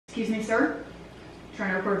Excuse me, sir. Trying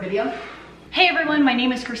to record a video. Hey everyone, my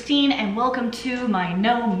name is Christine and welcome to my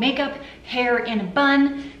no makeup, hair in a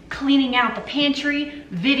bun, cleaning out the pantry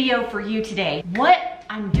video for you today. What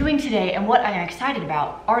I'm doing today and what I am excited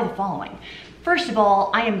about are the following. First of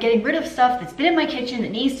all, I am getting rid of stuff that's been in my kitchen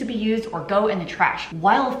that needs to be used or go in the trash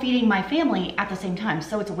while feeding my family at the same time,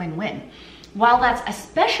 so it's a win-win. While that's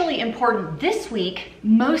especially important this week,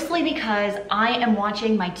 mostly because I am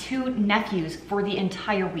watching my two nephews for the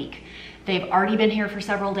entire week. They've already been here for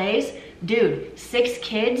several days. Dude, 6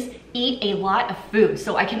 kids eat a lot of food,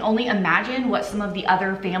 so I can only imagine what some of the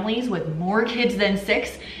other families with more kids than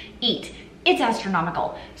 6 eat. It's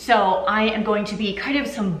astronomical. So I am going to be kind of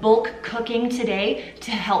some bulk cooking today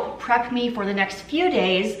to help prep me for the next few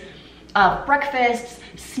days of breakfasts,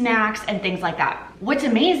 snacks, and things like that. What's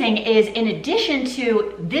amazing is in addition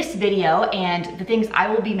to this video and the things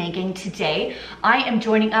I will be making today, I am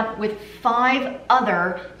joining up with 5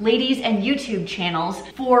 other ladies and YouTube channels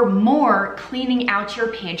for more cleaning out your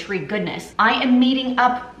pantry goodness. I am meeting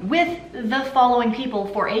up with the following people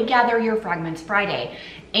for a Gather Your Fragments Friday.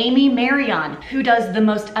 Amy Marion, who does the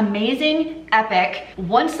most amazing, epic,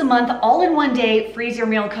 once a month, all in one day, freeze your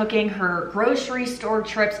meal cooking. Her grocery store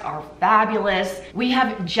trips are fabulous. We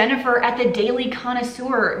have Jennifer at the Daily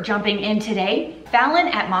Connoisseur jumping in today. Fallon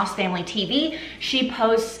at Moss Family TV. She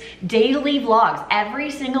posts daily vlogs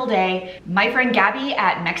every single day. My friend Gabby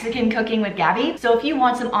at Mexican Cooking with Gabby. So if you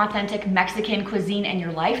want some authentic Mexican cuisine in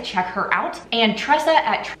your life, check her out. And Tressa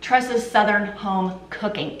at Tressa's Southern Home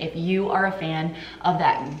Cooking. If you are a fan of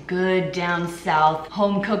that good down south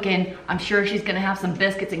home cooking, I'm sure she's gonna have some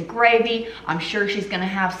biscuits and gravy. I'm sure she's gonna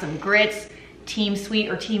have some grits. Team sweet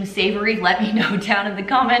or team savory, let me know down in the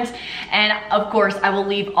comments. And of course, I will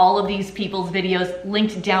leave all of these people's videos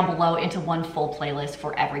linked down below into one full playlist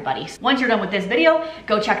for everybody. Once you're done with this video,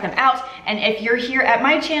 go check them out. And if you're here at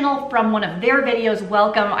my channel from one of their videos,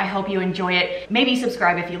 welcome. I hope you enjoy it. Maybe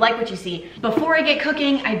subscribe if you like what you see. Before I get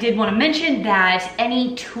cooking, I did want to mention that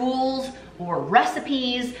any tools or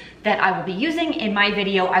recipes that I will be using in my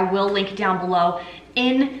video, I will link down below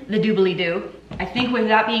in the doobly-doo. I think with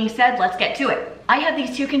that being said, let's get to it. I have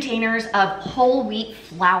these 2 containers of whole wheat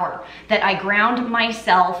flour that I ground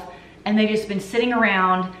myself, and they've just been sitting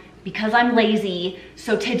around because I'm lazy.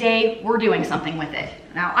 So today we're doing something with it.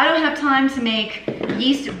 Now, I don't have time to make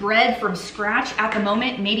yeast bread from scratch at the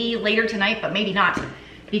moment, maybe later tonight, but maybe not,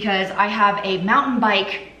 because I have a mountain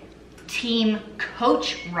bike team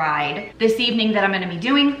coach ride this evening that I'm gonna be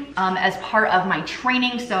doing as part of my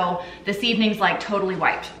training. So this evening's like totally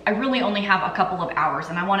wiped. I really only have a couple of hours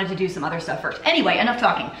and I wanted to do some other stuff first. Anyway, enough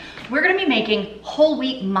talking. We're gonna be making whole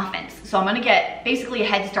wheat muffins. So I'm gonna get basically a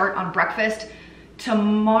head start on breakfast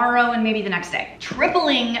tomorrow and maybe the next day.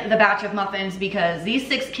 Tripling the batch of muffins because these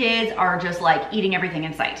 6 kids are just like eating everything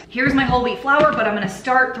in sight. Here's my whole wheat flour, but I'm gonna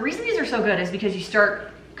start, the reason these are so good is because you start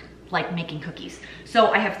like making cookies.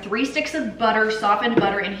 So I have 3 sticks of butter, softened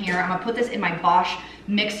butter in here. I'm gonna put this in my Bosch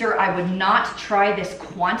mixer. I would not try this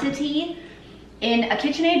quantity in a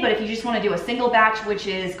KitchenAid, but if you just wanna do a single batch, which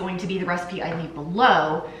is going to be the recipe I leave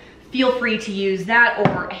below, feel free to use that,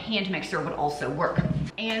 or a hand mixer would also work.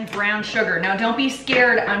 And brown sugar. Now don't be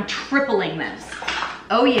scared, I'm tripling this.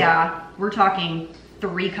 Oh yeah, we're talking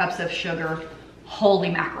 3 cups of sugar. Holy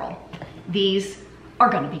mackerel. These are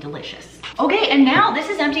gonna be delicious. Okay, and now this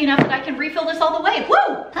is empty enough that I can refill this all the way.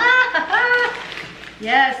 Woo!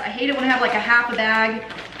 Yes, I hate it when I have like a half a bag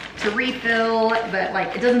to refill, but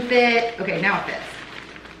like it doesn't fit. Okay, now it fits.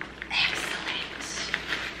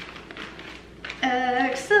 Excellent.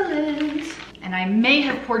 Excellent. And I may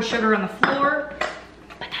have poured sugar on the floor,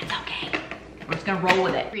 but that's okay. We're just gonna roll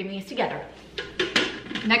with it. Cream these together.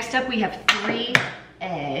 Next up, we have 3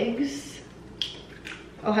 eggs.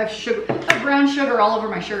 I'll have sugar, brown sugar all over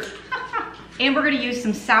my shirt. And we're gonna use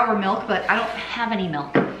some sour milk, but I don't have any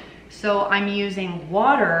milk. So I'm using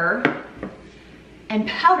water and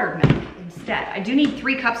powdered milk instead. I do need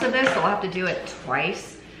 3 cups of this, so I'll have to do it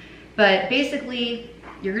twice. But basically,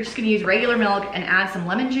 you're just gonna use regular milk and add some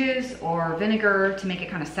lemon juice or vinegar to make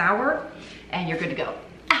it kind of sour, and you're good to go.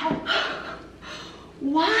 Ow!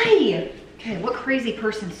 Why? Okay, what crazy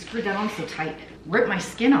person screwed that on so tight? Ripped my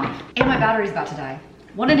skin off. And my battery's about to die.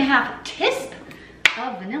 1.5 teaspoons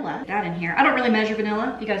of vanilla. That in here. I don't really measure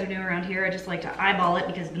vanilla. If you guys are new around here, I just like to eyeball it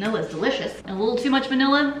because vanilla is delicious. And a little too much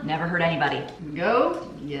vanilla, never hurt anybody.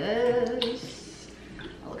 Go. Yes.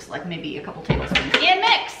 That looks like maybe a couple tablespoons. And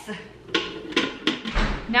mix.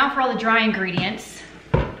 Now for all the dry ingredients.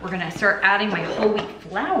 We're gonna start adding my whole wheat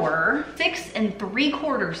flour. 6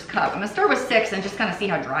 3/4 cup. I'm gonna start with 6 and just kind of see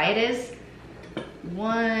how dry it is.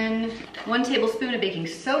 one tablespoon of baking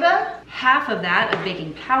soda, half of that of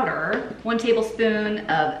baking powder, 1 tablespoon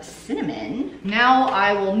of cinnamon. Now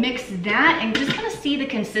I will mix that and just kind of see the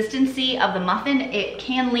consistency of the muffin. It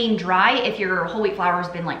can lean dry if your whole wheat flour has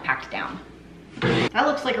been like packed down. That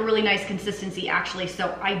looks like a really nice consistency actually,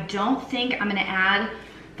 so I don't think I'm gonna add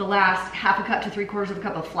the last half a cup to 3/4 of a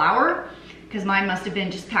cup of flour, because mine must have been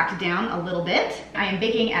just packed down a little bit. I am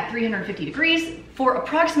baking at 350 degrees for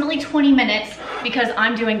approximately 20 minutes because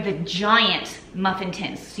I'm doing the giant muffin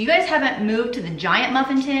tins. So you guys haven't moved to the giant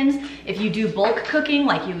muffin tins. If you do bulk cooking,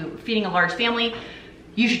 like you feeding a large family,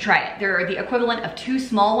 you should try it. They're the equivalent of 2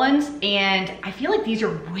 small ones, and I feel like these are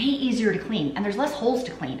way easier to clean, and there's less holes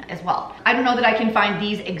to clean as well. I don't know that I can find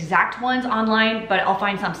these exact ones online, but I'll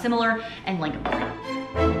find some similar and link them.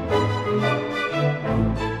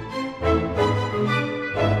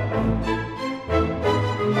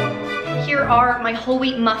 Here are my whole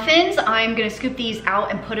wheat muffins. I'm gonna scoop these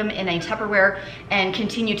out and put them in a Tupperware and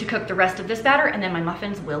continue to cook the rest of this batter, and then my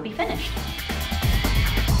muffins will be finished.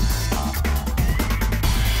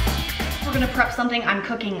 We're gonna prep something I'm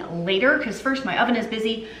cooking later, because first my oven is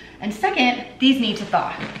busy, and second, these need to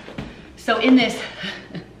thaw. So in this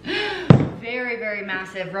very, very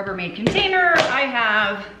massive Rubbermaid container, I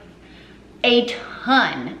have a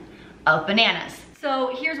ton of bananas.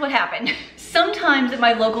 So here's what happened. Sometimes at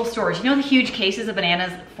my local stores, you know the huge cases of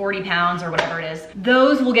bananas, 40 pounds or whatever it is,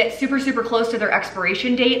 those will get super, super close to their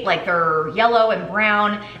expiration date, like they're yellow and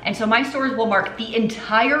brown. And so my stores will mark the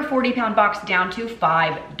entire 40-pound box down to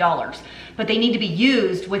 $5, but they need to be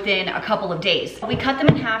used within a couple of days. We cut them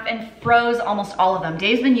in half and froze almost all of them.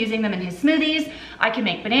 Dave's been using them in his smoothies. I can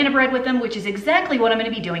make banana bread with them, which is exactly what I'm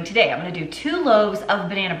gonna be doing today. I'm gonna do 2 loaves of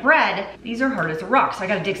banana bread. These are hard as a rock, so I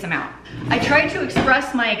gotta dig some out. I tried to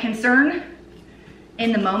express my concern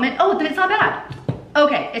in the moment. Oh, then it's not bad.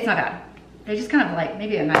 Okay, it's not bad. They just kind of like,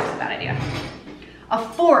 maybe a knife's a bad idea. A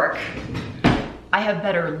fork, I have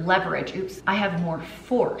better leverage. Oops, I have more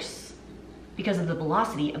force because of the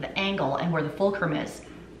velocity of the angle and where the fulcrum is.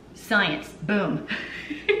 Science, boom.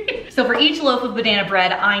 So for each loaf of banana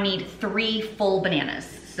bread, I need 3 full bananas.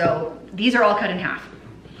 So these are all cut in half.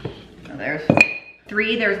 So there's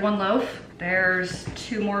 3, there's 1 loaf. There's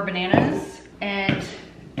 2 more bananas, and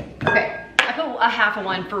okay. I put a half of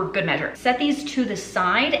one for good measure. Set these to the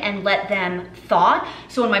side and let them thaw.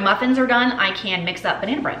 So when my muffins are done, I can mix up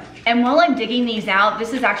banana bread. And while I'm digging these out,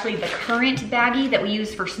 this is actually the current baggie that we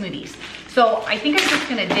use for smoothies. So I think I'm just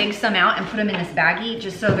gonna dig some out and put them in this baggie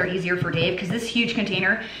just so they're easier for Dave, because this huge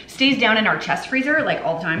container stays down in our chest freezer like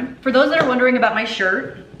all the time. For those that are wondering about my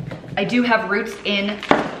shirt, I do have roots in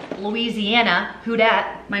Louisiana. Who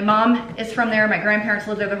dat? My mom is from there. My grandparents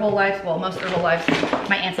lived there their whole lives. Well, most of their whole lives.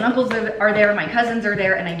 My aunts and uncles are there. My cousins are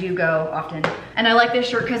there, and I do go often. And I like this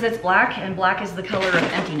shirt because it's black, and black is the color of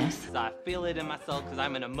emptiness. I feel it in my soul because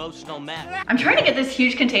I'm an emotional mess. I'm trying to get this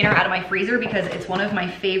huge container out of my freezer because it's one of my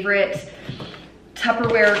favorite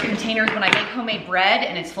Tupperware containers when I make homemade bread,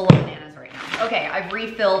 and it's full of bananas right now. Okay, I've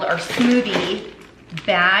refilled our smoothie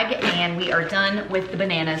bag, and we are done with the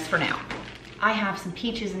bananas for now. I have some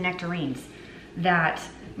peaches and nectarines that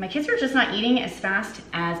my kids are just not eating as fast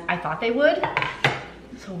as I thought they would.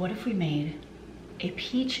 So what if we made a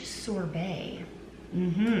peach sorbet?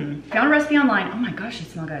 Found a recipe online. Oh my gosh, they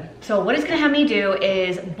smell good. So what it's gonna have me do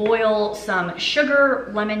is boil some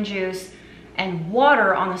sugar, lemon juice, and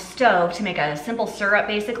water on the stove to make a simple syrup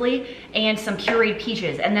basically, and some pureed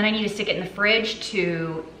peaches. And then I need to stick it in the fridge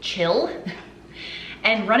to chill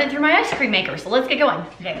and run it through my ice cream maker. So let's get going.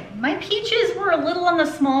 Okay, my peaches were a little on the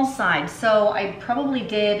small side, so I probably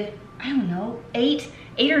did, I don't know, 8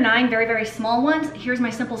 or 9 very, very small ones. Here's my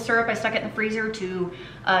simple syrup. I stuck it in the freezer to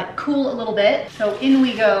cool a little bit. So in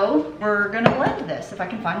we go. We're gonna blend this if I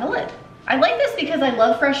can find the lid. I like this because I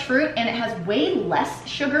love fresh fruit, and it has way less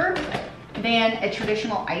sugar than a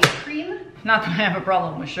traditional ice cream. Not that I have a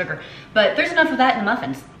problem with sugar, but there's enough of that in the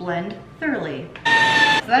muffins. Blend thoroughly.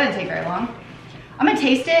 So that didn't take very long. I'm gonna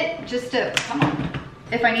taste it just to, come on,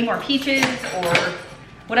 if I need more peaches or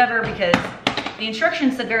whatever, because the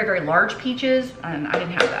instructions said very, very large peaches, and I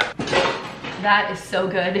didn't have that. That is so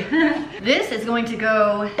good. This is going to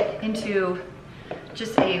go into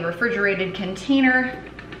just a refrigerated container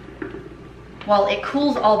while it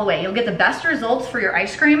cools all the way. You'll get the best results for your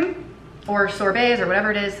ice cream or sorbets or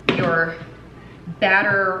whatever it is. Your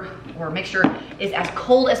batter or mixture is as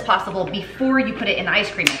cold as possible before you put it in the ice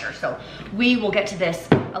cream maker. So we will get to this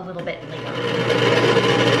a little bit later.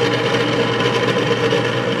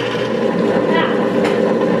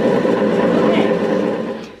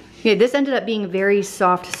 Okay, this ended up being very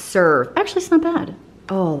soft serve. Actually, it's not bad.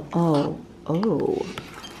 Oh.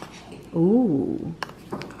 Ooh.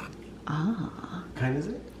 Ah. What kind is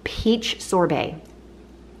it? Peach sorbet.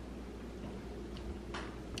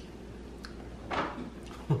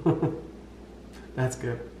 That's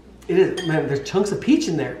good. It is, man, there's chunks of peach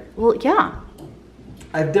in there. Well, yeah.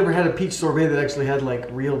 I've never had a peach sorbet that actually had like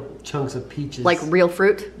real chunks of peaches. Like real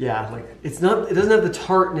fruit? Yeah, like it doesn't have the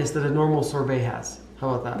tartness that a normal sorbet has. How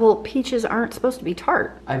about that? Well, peaches aren't supposed to be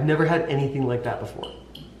tart. I've never had anything like that before.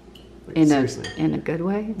 Like, seriously. In a good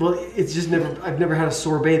way? Well, it's just I've never had a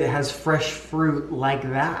sorbet that has fresh fruit like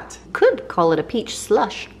that. Could call it a peach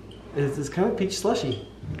slush. It's kind of peach slushy.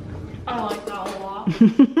 I like that a lot.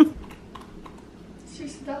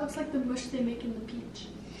 Seriously, that looks like the mush they make in the peach.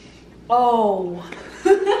 Oh.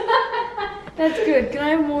 That's good. Can I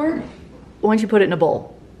have more? Why don't you put it in a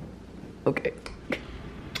bowl? Okay.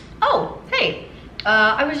 Oh, hey.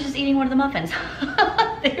 I was just eating one of the muffins.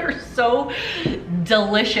 They are so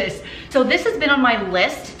delicious. So this has been on my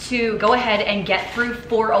list to go ahead and get through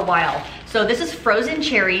for a while. So this is frozen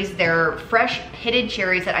cherries. They're fresh pitted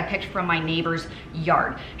cherries that I picked from my neighbor's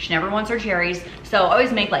yard. She never wants her cherries. So I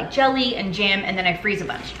always make like jelly and jam and then I freeze a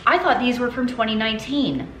bunch. I thought these were from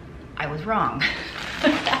 2019. I was wrong.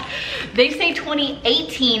 They say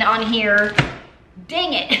 2018 on here.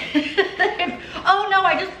 Dang it. Oh no,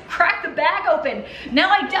 I just cracked the bag open. Now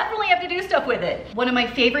I definitely have to do stuff with it. One of my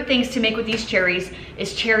favorite things to make with these cherries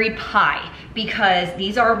is cherry pie, because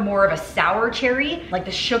these are more of a sour cherry, like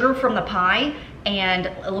the sugar from the pie and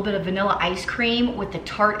a little bit of vanilla ice cream with the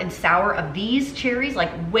tart and sour of these cherries, like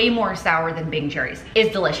way more sour than Bing cherries,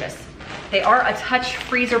 is delicious. They are a touch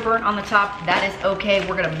freezer burnt on the top. That is okay,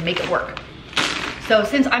 we're gonna make it work. So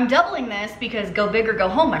since I'm doubling this, because go big or go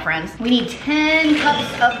home, my friends, we need 10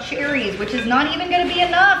 cups of cherries, which is not even gonna be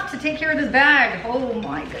enough to take care of this bag. Oh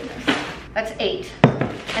my goodness. That's 8.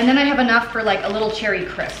 And then I have enough for like a little cherry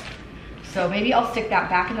crisp. So maybe I'll stick that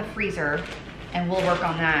back in the freezer and we'll work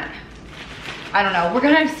on that. I don't know, we're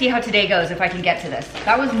gonna see how today goes if I can get to this.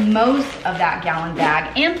 That was most of that gallon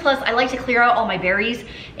bag. And plus I like to clear out all my berries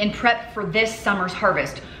in prep for this summer's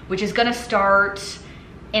harvest, which is gonna start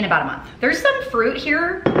in about a month. There's some fruit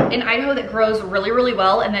here in Idaho that grows really, really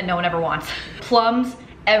well and that no one ever wants. Plums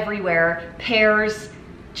everywhere, pears,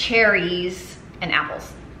 cherries, and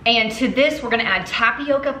apples. And to this, we're gonna add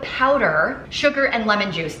tapioca powder, sugar, and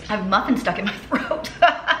lemon juice. I have muffin stuck in my throat.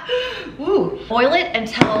 Ooh. Boil it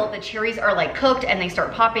until the cherries are like cooked and they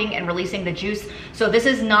start popping and releasing the juice. So this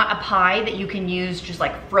is not a pie that you can use just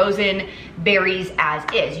like frozen berries as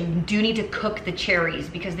is. You do need to cook the cherries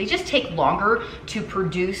because they just take longer to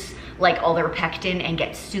produce like all their pectin and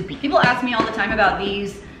get soupy. People ask me all the time about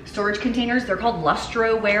these storage containers. They're called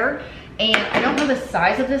Lustroware. And I don't know the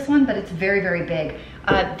size of this one, but it's very, very big.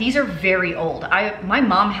 These are very old. My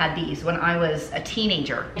mom had these when I was a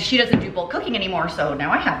teenager. She doesn't do bulk cooking anymore, so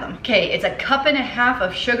now I have them. Okay, it's 1.5 cups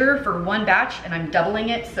of sugar for one batch, and I'm doubling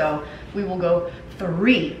it, so we will go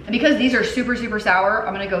 3. And because these are super, super sour,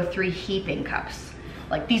 I'm gonna go 3 heaping cups.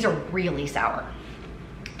 Like, these are really sour.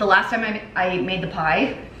 The last time I made the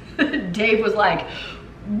pie, Dave was like,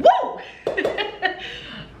 whoa!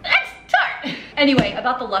 Anyway,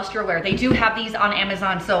 about the Lustroware, they do have these on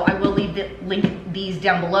Amazon, so I will leave the link these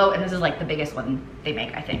down below, and this is like the biggest one they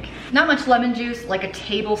make, I think. Not much lemon juice, like a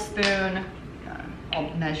tablespoon. I'll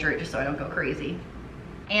measure it just so I don't go crazy.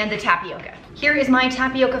 And the tapioca. Here is my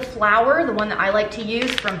tapioca flour, the one that I like to use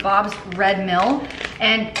from Bob's Red Mill.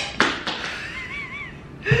 And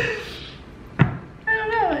I don't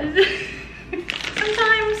know,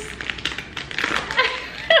 sometimes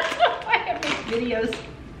I make videos.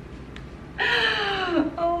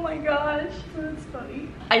 Oh my gosh, that's funny.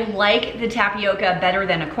 I like the tapioca better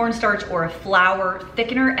than a cornstarch or a flour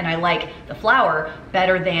thickener, and I like the flour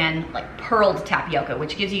better than like pearled tapioca,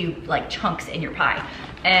 which gives you like chunks in your pie.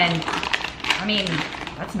 And I mean,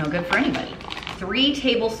 that's no good for anybody. 3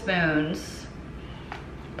 tablespoons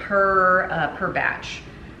per batch.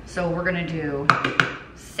 So we're gonna do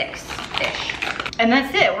 6-ish. And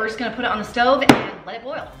that's it. We're just gonna put it on the stove and let it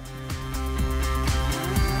boil.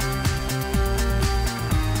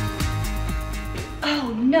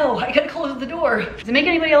 Oh no, I gotta close the door. Does it make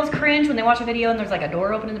anybody else cringe when they watch a video and there's like a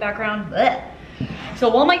door open in the background? Blech. So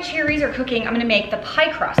while my cherries are cooking, I'm gonna make the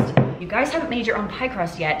pie crust. If you guys haven't made your own pie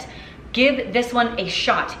crust yet, give this one a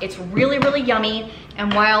shot. It's really, really yummy.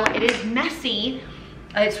 And while it is messy,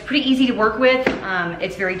 it's pretty easy to work with.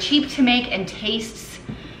 It's very cheap to make and tastes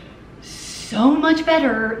so much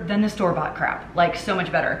better than the store-bought crap. Like, so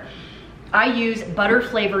much better. I use butter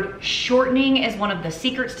flavored shortening as one of the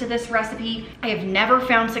secrets to this recipe. I have never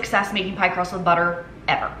found success making pie crust with butter,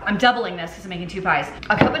 ever. I'm doubling this because I'm making 2 pies.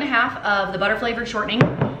 1.5 cups of the butter flavored shortening,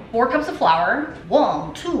 4 cups of flour.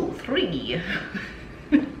 1, 2, 3.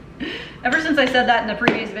 Ever since I said that in the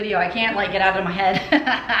previous video, I can't like get out of my head.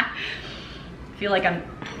 I feel like I'm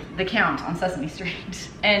the Count on Sesame Street.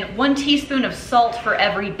 And 1 teaspoon of salt for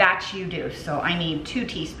every batch you do. So I need 2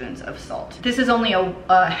 teaspoons of salt. This is only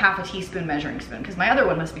a half a teaspoon measuring spoon because my other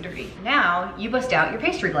one must be dirty. Now you bust out your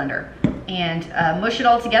pastry blender and mush it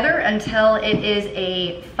all together until it is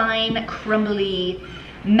a fine, crumbly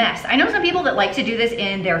mess. I know some people that like to do this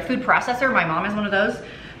in their food processor. My mom is one of those,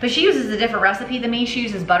 but she uses a different recipe than me. She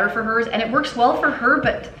uses butter for hers and it works well for her,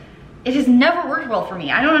 but it has never worked well for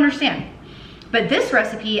me. I don't understand. But this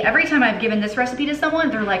recipe, every time I've given this recipe to someone,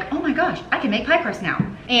 they're like, oh my gosh, I can make pie crust now.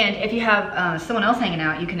 And if you have someone else hanging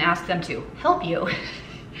out, you can ask them to help you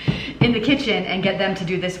in the kitchen and get them to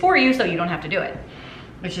do this for you so you don't have to do it,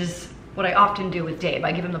 which is what I often do with Dave.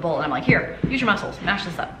 I give him the bowl and I'm like, here, use your muscles, mash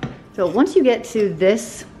this up. So once you get to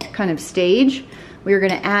this kind of stage, we're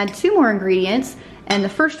gonna add 2 more ingredients. And the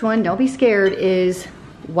first one, don't be scared, is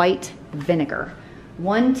white vinegar.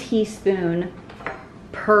 1 teaspoon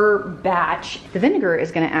per batch. The vinegar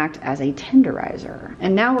is gonna act as a tenderizer.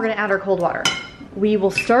 And now we're gonna add our cold water. We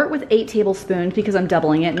will start with 8 tablespoons because I'm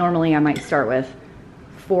doubling it. Normally I might start with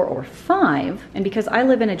 4 or 5. And because I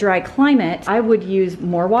live in a dry climate, I would use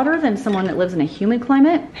more water than someone that lives in a humid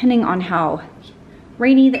climate. Depending on how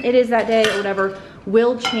rainy it is that day or whatever,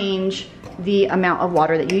 will change the amount of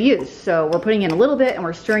water that you use. So we're putting in a little bit and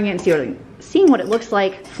we're stirring it and seeing what it looks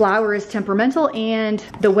like. Flour is temperamental and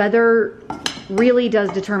the weather really does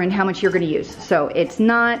determine how much you're gonna use. So it's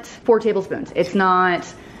not 4 tablespoons, it's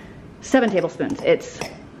not 7 tablespoons, it's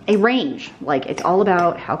a range. Like, it's all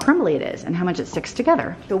about how crumbly it is and how much it sticks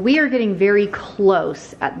together. So we are getting very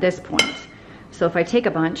close at this point. So if I take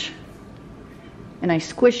a bunch and I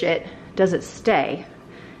squish it, does it stay?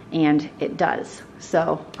 And it does.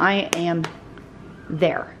 So I am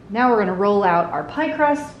there. Now we're gonna roll out our pie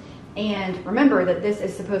crust. And remember that this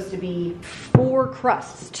is supposed to be 4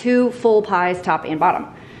 crusts, 2 full pies, top and bottom.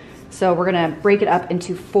 So we're gonna break it up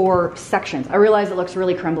into 4 sections. I realize it looks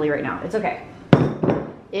really crumbly right now. It's okay.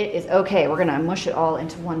 It is okay. We're gonna mush it all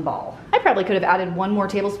into 1 ball. I probably could have added 1 more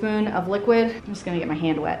tablespoon of liquid. I'm just gonna get my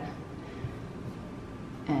hand wet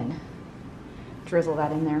and drizzle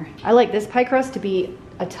that in there. I like this pie crust to be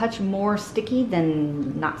a touch more sticky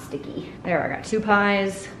than not sticky. There, I got 2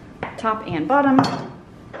 pies, top and bottom.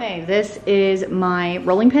 Okay, this is my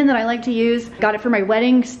rolling pin that I like to use. Got it for my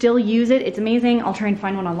wedding, still use it. It's amazing. I'll try and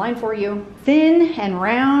find one online for you. Thin and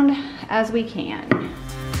round as we can.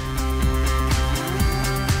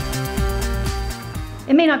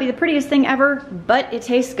 It may not be the prettiest thing ever, but it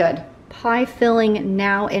tastes good. Pie filling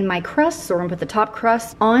now in my crust, so we're gonna put the top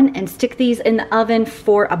crust on and stick these in the oven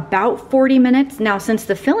for about 40 minutes. Now, since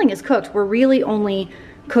the filling is cooked, we're really only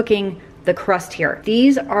cooking the crust here.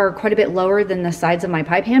 These are quite a bit lower than the sides of my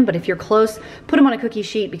pie pan, but if you're close, put them on a cookie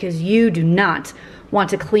sheet because you do not want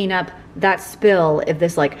to clean up that spill if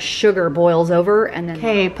this like sugar boils over. And then,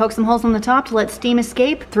 okay, poke some holes on the top to let steam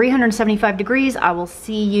escape. 375 degrees. I will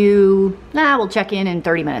see you, we'll check in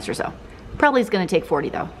 30 minutes or so. Probably is gonna take 40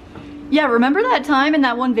 though. Yeah, remember that time in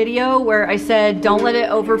that one video where I said don't let it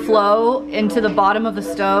overflow into the bottom of the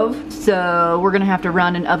stove? So we're gonna have to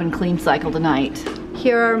run an oven clean cycle tonight.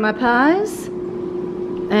 Here are my pies,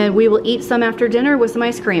 and we will eat some after dinner with some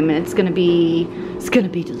ice cream, and it's gonna be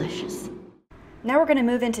delicious. Now we're gonna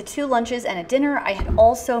move into 2 lunches and a dinner I had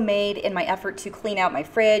also made in my effort to clean out my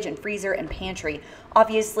fridge and freezer and pantry.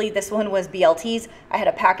 Obviously this one was BLTs. I had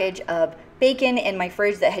a package of bacon in my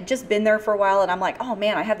fridge that had just been there for a while, and I'm like, oh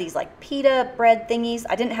man, I have these like pita bread thingies.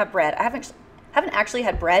 I didn't have bread. I haven't actually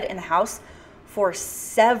had bread in the house for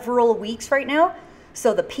several weeks right now.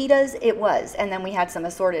 So the pitas it was, and then we had some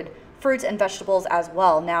assorted fruits and vegetables as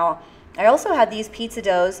well. Now, I also had these pizza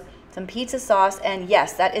doughs, some pizza sauce, and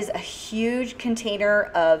yes, that is a huge container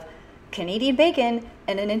of Canadian bacon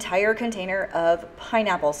and an entire container of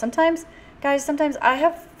pineapple. Sometimes, guys, sometimes I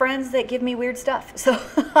have friends that give me weird stuff. So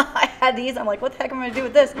I had these, I'm like, what the heck am I gonna do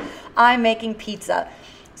with this? I'm making pizza.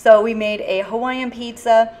 So we made a Hawaiian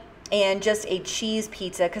pizza and just a cheese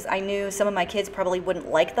pizza because I knew some of my kids probably wouldn't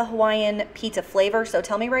like the Hawaiian pizza flavor. So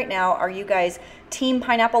tell me right now, are you guys team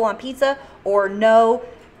pineapple on pizza or no?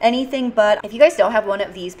 Anything but. If you guys don't have one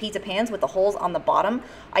of these pizza pans with the holes on the bottom,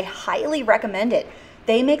 I highly recommend it.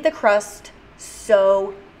 They make the crust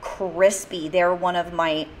so crispy. They're one of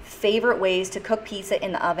my favorite ways to cook pizza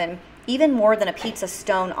in the oven, even more than a pizza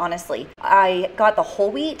stone, honestly. I got the whole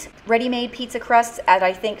wheat ready-made pizza crusts at,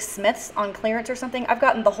 I think, Smith's on clearance or something. I've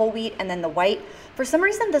gotten the whole wheat and then the white. For some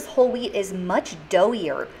reason, this whole wheat is much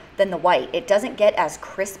doughier than the white. It doesn't get as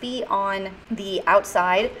crispy on the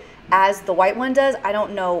outside, as the white one does. I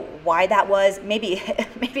don't know why that was. Maybe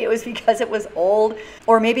it was because it was old,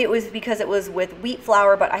 or maybe it was because it was with wheat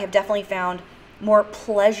flour, but I have definitely found more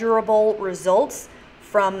pleasurable results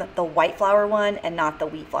from the white flour one and not the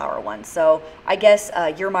wheat flour one. So I guess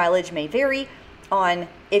your mileage may vary on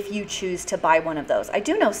if you choose to buy one of those. I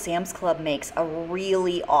do know Sam's Club makes a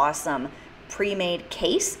really awesome pre-made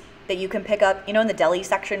case that you can pick up, you know, in the deli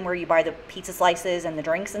section where you buy the pizza slices and the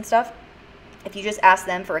drinks and stuff. If you just ask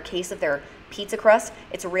them for a case of their pizza crust,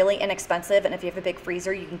 it's really inexpensive, and if you have a big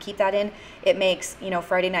freezer, you can keep that in. It makes, you know,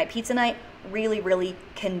 Friday night pizza night really, really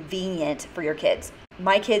convenient for your kids.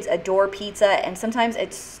 My kids adore pizza, and sometimes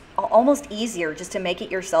it's almost easier just to make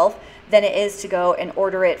it yourself than it is to go and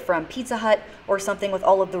order it from Pizza Hut or something with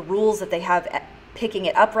all of the rules that they have picking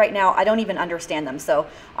it up right now. I don't even understand them, so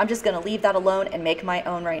I'm just gonna leave that alone and make my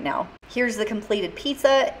own right now. Here's the completed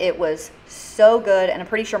pizza. It was so good, and I'm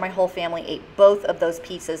pretty sure my whole family ate both of those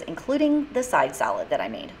pizzas, including the side salad that I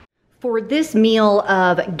made. For this meal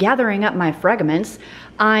of gathering up my fragments,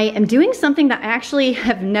 I am doing something that I actually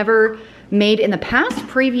have never made in the past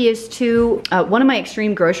previous to one of my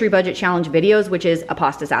extreme grocery budget challenge videos, which is a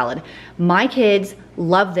pasta salad. My kids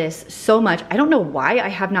love this so much. I don't know why I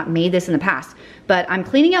have not made this in the past, but I'm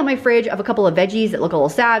cleaning out my fridge of a couple of veggies that look a little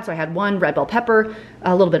sad. So I had one red bell pepper,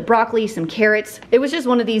 a little bit of broccoli, some carrots. It was just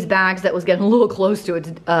one of these bags that was getting a little close to its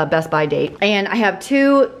Best Buy date. And I have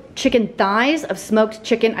 2 chicken thighs of smoked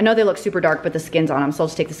chicken. I know they look super dark, but the skin's on them, so I'll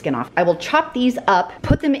just take the skin off. I will chop these up,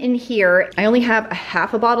 put them in here. I only have a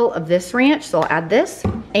half a bottle of this ranch, so I'll add this,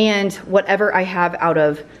 and whatever I have out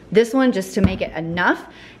of this one, just to make it enough,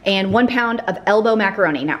 and 1 pound of elbow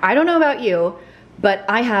macaroni. Now, I don't know about you, but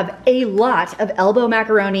I have a lot of elbow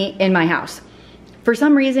macaroni in my house. For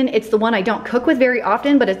some reason, it's the one I don't cook with very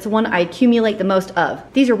often, but it's the one I accumulate the most of.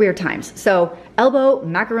 These are weird times. So elbow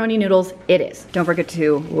macaroni noodles it is. Don't forget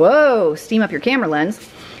to, whoa, steam up your camera lens,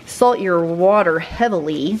 salt your water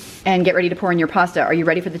heavily, and get ready to pour in your pasta. Are you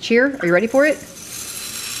ready for the cheer? Are you ready for it?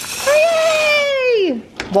 Yay!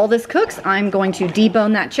 While this cooks, I'm going to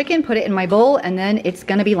debone that chicken, put it in my bowl, and then it's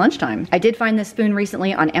gonna be lunchtime. I did find this spoon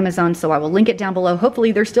recently on Amazon, so I will link it down below.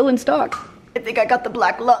 Hopefully they're still in stock. I think I got the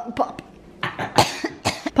black lung pop.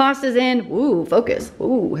 Pasta's in. Ooh, focus.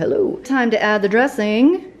 Ooh, hello. Time to add the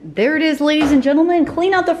dressing. There it is, ladies and gentlemen.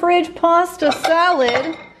 Clean out the fridge pasta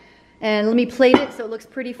salad. And let me plate it so it looks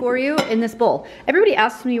pretty for you in this bowl. Everybody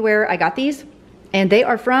asks me where I got these, and they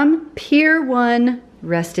are from Pier 1,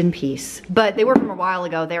 rest in peace. But they were from a while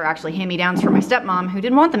ago. They were actually hand-me-downs from my stepmom who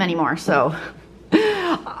didn't want them anymore, so.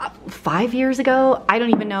 5 years ago, I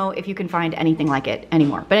don't even know if you can find anything like it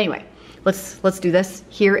anymore. But anyway, let's do this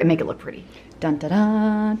here and make it look pretty. Dun da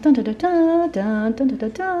da dun da da da dun dun da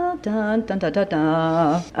da dun dun da da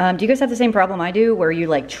da. Do you guys have the same problem I do, where you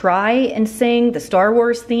like try and sing the Star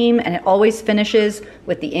Wars theme and it always finishes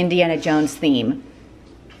with the Indiana Jones theme?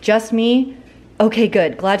 Just me? Okay,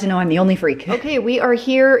 good. Glad to know I'm the only freak. Okay, we are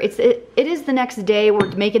here. It is the next day.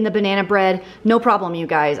 We're making the banana bread. No problem, you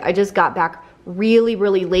guys. I just got back really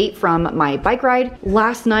late from my bike ride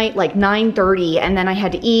last night, like 9:30, and then I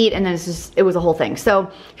had to eat, and then it was a whole thing.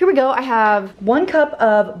 So here we go. I have 1 cup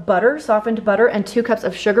of butter, softened butter, and 2 cups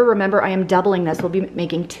of sugar. Remember, I am doubling this. We'll be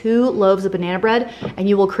making 2 loaves of banana bread, and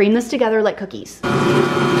you will cream this together like cookies.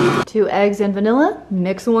 2 eggs and vanilla.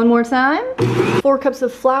 Mix 1 more time. 4 cups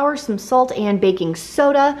of flour, some salt, and baking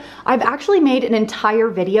soda. I've actually made an entire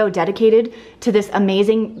video dedicated to this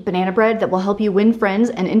amazing banana bread that will help you win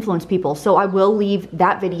friends and influence people. So I will leave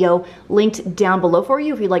that video linked down below for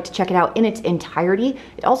you if you'd like to check it out in its entirety.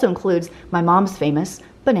 It also includes my mom's famous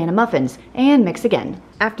banana muffins, and mix again.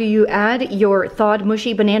 After you add your thawed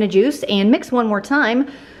mushy banana juice and mix 1 more time,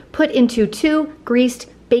 put into 2 greased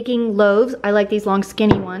baking loaves. I like these long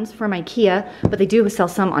skinny ones from IKEA, but they do sell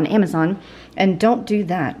some on Amazon. And don't do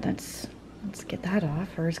that. Let's get that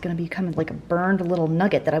off, or it's gonna become like a burned little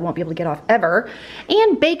nugget that I won't be able to get off ever.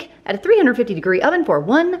 And bake at a 350-degree oven for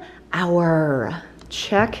 1 hour.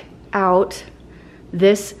 Check out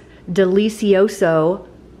this delicioso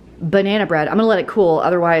banana bread. I'm gonna let it cool,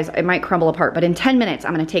 otherwise it might crumble apart. But in 10 minutes,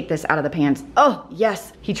 I'm gonna take this out of the pans. Oh,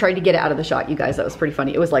 yes. He tried to get it out of the shot, you guys. That was pretty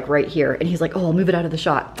funny. It was like right here. And he's like, oh, I'll move it out of the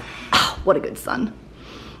shot. Oh, what a good son.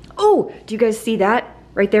 Oh, do you guys see that?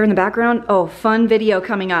 Right there in the background. Oh, fun video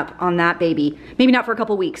coming up on that baby. Maybe not for a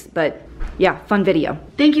couple weeks, but yeah, fun video.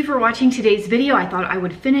 Thank you for watching today's video. I thought I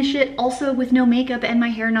would finish it also with no makeup and my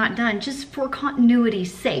hair not done, just for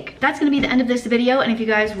continuity's sake. That's gonna be the end of this video, and if you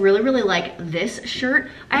guys really like this shirt,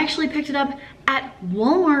 I actually picked it up at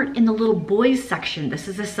Walmart in the little boys section. This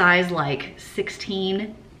is a size like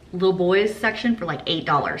 16 little boys section for like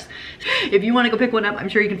 $8. If you wanna go pick one up, I'm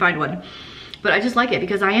sure you can find one. but I just like it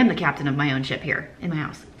because I am the captain of my own ship here in my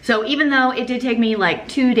house. So even though it did take me like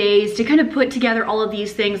 2 days to kind of put together all of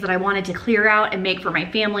these things that I wanted to clear out and make for my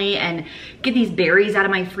family and get these berries out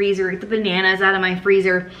of my freezer, get the bananas out of my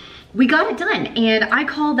freezer, we got it done, and I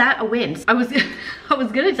call that a win. I was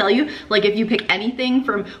gonna tell you, like, if you pick anything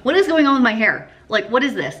from, what is going on with my hair? Like, what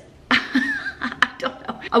is this? I don't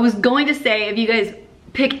know. I was going to say, if you guys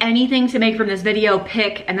pick anything to make from this video,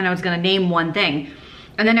 pick, and then I was gonna name one thing.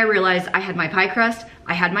 And then I realized I had my pie crust,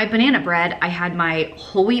 I had my banana bread, I had my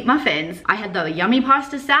whole wheat muffins, I had the yummy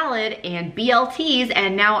pasta salad and BLTs,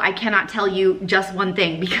 and now I cannot tell you just one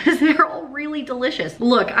thing because they're all really delicious.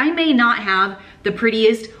 Look, I may not have the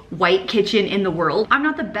prettiest white kitchen in the world. I'm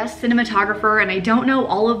not the best cinematographer and I don't know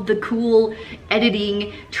all of the cool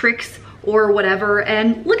editing tricks or whatever,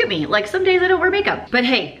 and look at me, like some days I don't wear makeup. But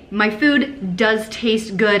hey, my food does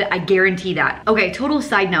taste good, I guarantee that. Okay, total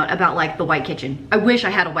side note about like the white kitchen. I wish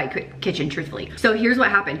I had a white kitchen, truthfully. So here's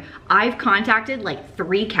what happened. I've contacted like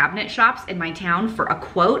 3 cabinet shops in my town for a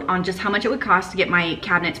quote on just how much it would cost to get my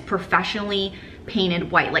cabinets professionally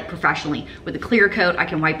painted white, like professionally, with a clear coat I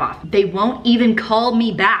can wipe off. They won't even call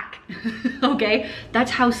me back. Okay, that's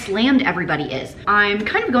how slammed everybody is. I'm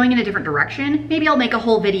kind of going in a different direction. Maybe I'll make a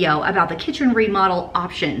whole video about the kitchen remodel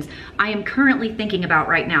options I am currently thinking about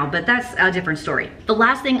right now, but that's a different story. The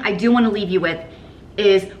last thing I do want to leave you with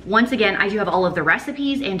is, once again, I do have all of the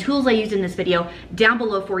recipes and tools I used in this video down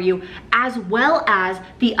below for you, as well as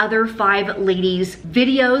the other 5 ladies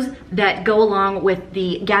videos that go along with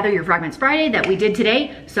the Gather Your Fragments Friday that we did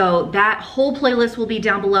today. So that whole playlist will be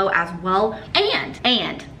down below as well.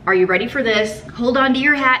 And are you ready for this? Hold on to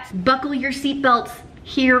your hats, buckle your seatbelts.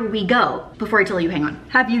 Here we go. Before I tell you, hang on.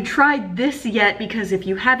 Have you tried this yet? Because if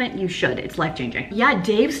you haven't, you should. It's life-changing. Yeah,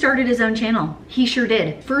 Dave started his own channel. He sure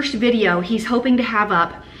did. First video he's hoping to have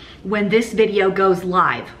up when this video goes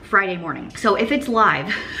live Friday morning. So if it's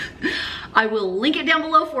live, I will link it down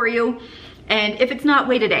below for you. And if it's not,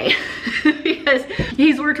 wait a day. Because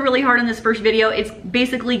he's worked really hard on this first video. It's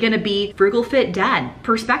basically gonna be Frugal Fit Dad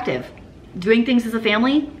perspective. Doing things as a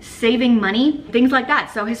family, saving money, things like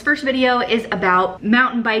that. So his first video is about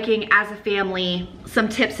mountain biking as a family, some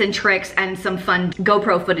tips and tricks, and some fun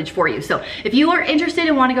GoPro footage for you. So if you are interested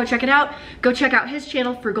and wanna go check it out, go check out his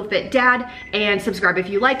channel, Frugal Fit Dad, and subscribe if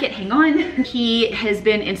you like it. Hang on. He has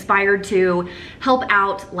been inspired to help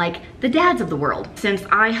out like the dads of the world. Since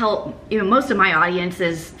I help, you know, most of my audience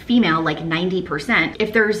is female, like 90%.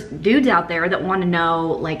 If there's dudes out there that wanna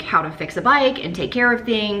know like how to fix a bike and take care of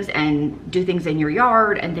things and do things in your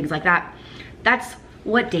yard and things like that, that's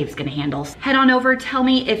what Dave's gonna handle. Head on over, tell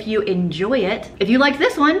me if you enjoy it. If you like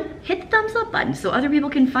this one, hit the thumbs up button so other people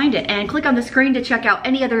can find it, and click on the screen to check out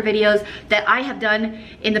any other videos that I have done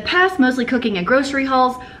in the past, mostly cooking and grocery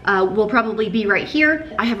hauls. Will probably be right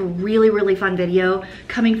here. I have a really fun video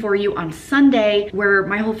coming for you on Sunday where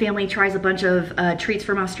my whole family tries a bunch of treats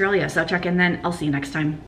from Australia, so check in then. I'll see you next time.